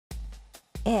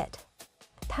It.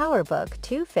 Powerbook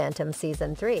 2 Phantom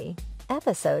Season 3,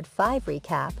 Episode 5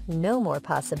 Recap, No More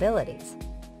Possibilities.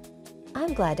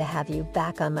 I'm glad to have you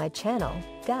back on my channel,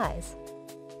 guys.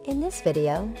 In this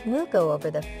video, we'll go over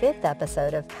the 5th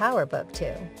episode of Powerbook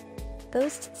 2,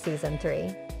 Ghost Season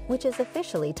 3, which is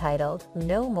officially titled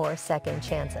No More Second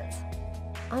Chances.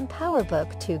 On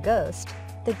Powerbook 2 Ghost,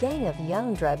 the gang of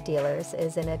young drug dealers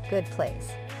is in a good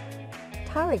place.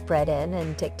 Tariq Bredin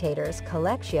and dictators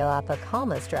Coleccio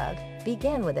Apacalma's drug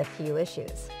began with a few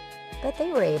issues, but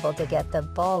they were able to get the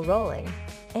ball rolling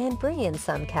and bring in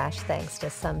some cash thanks to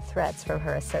some threats from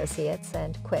her associates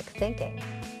and quick thinking.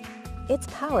 It's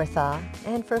power thaw,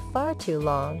 and for far too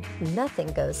long, nothing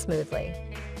goes smoothly.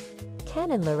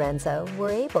 Ken and Lorenzo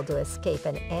were able to escape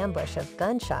an ambush of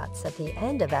gunshots at the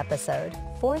end of episode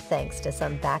 4 thanks to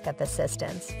some backup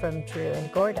assistance from Drew and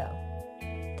Gordo.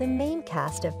 The main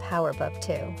cast of Powerbook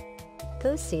 2,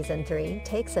 Ghost Season 3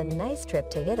 takes a nice trip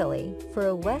to Italy for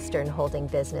a Western holding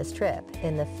business trip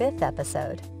in the 5th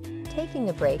episode, taking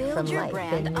a break from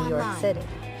life in New York City.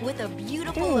 With a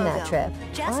beautiful During logo. that trip,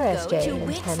 Just RSJ go to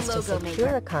intends to Wix Logo secure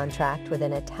Maker. a contract with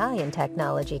an Italian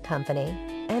technology company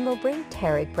and will bring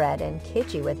Tariq Brett and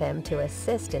Kiji with him to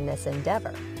assist in this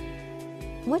endeavor.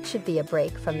 What should be a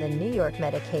break from the New York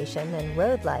medication and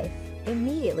road life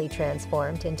immediately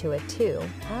transformed into a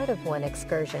 2-out-of-1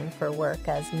 excursion for work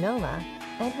as Noma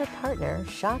and her partner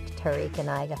shocked Tariq and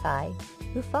Agathai,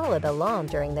 who followed along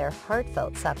during their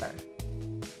heartfelt supper.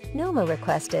 Noma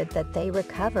requested that they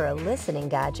recover a listening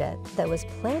gadget that was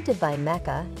planted by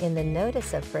Mecca in the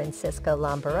notice of Francisco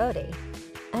Lambarotti,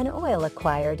 an oil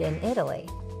acquired in Italy.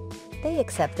 They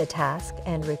accept the task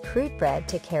and recruit Brett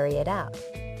to carry it out.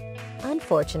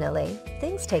 Unfortunately,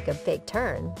 things take a big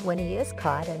turn when he is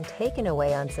caught and taken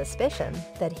away on suspicion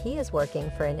that he is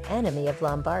working for an enemy of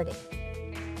Lombardi.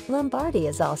 Lombardi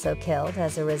is also killed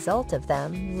as a result of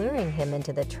them luring him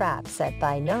into the trap set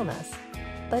by Nomas,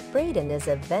 but Braden is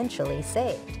eventually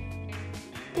saved.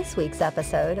 This week's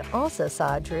episode also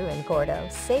saw Drew and Gordo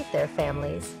save their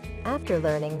families after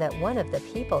learning that one of the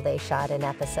people they shot in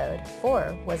episode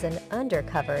 4 was an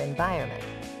undercover environment.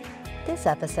 This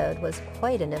episode was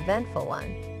quite an eventful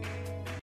one.